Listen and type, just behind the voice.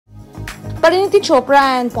Parineeti Chopra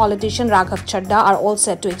and politician Raghav Chadha are all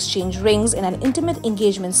set to exchange rings in an intimate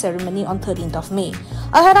engagement ceremony on 13th of May.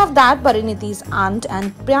 Ahead of that, Parineeti's aunt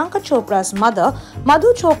and Priyanka Chopra's mother,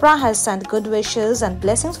 Madhu Chopra, has sent good wishes and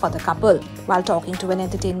blessings for the couple. While talking to an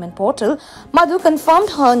entertainment portal, Madhu confirmed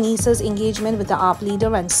her niece's engagement with the AAP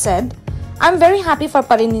leader and said, "I'm very happy for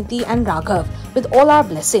Parineeti and Raghav with all our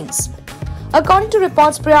blessings." According to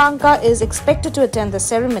reports, Priyanka is expected to attend the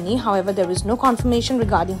ceremony. However, there is no confirmation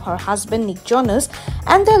regarding her husband Nick Jonas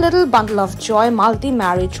and their little bundle of joy,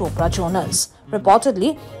 multi-married Chopra Jonas.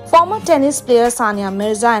 Reportedly, former tennis player Sania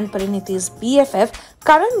Mirza and Parineeti's BFF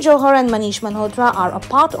Karan Johar and Manish Malhotra are a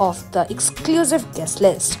part of the exclusive guest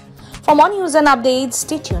list. For more news and updates,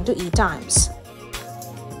 stay tuned to ETimes.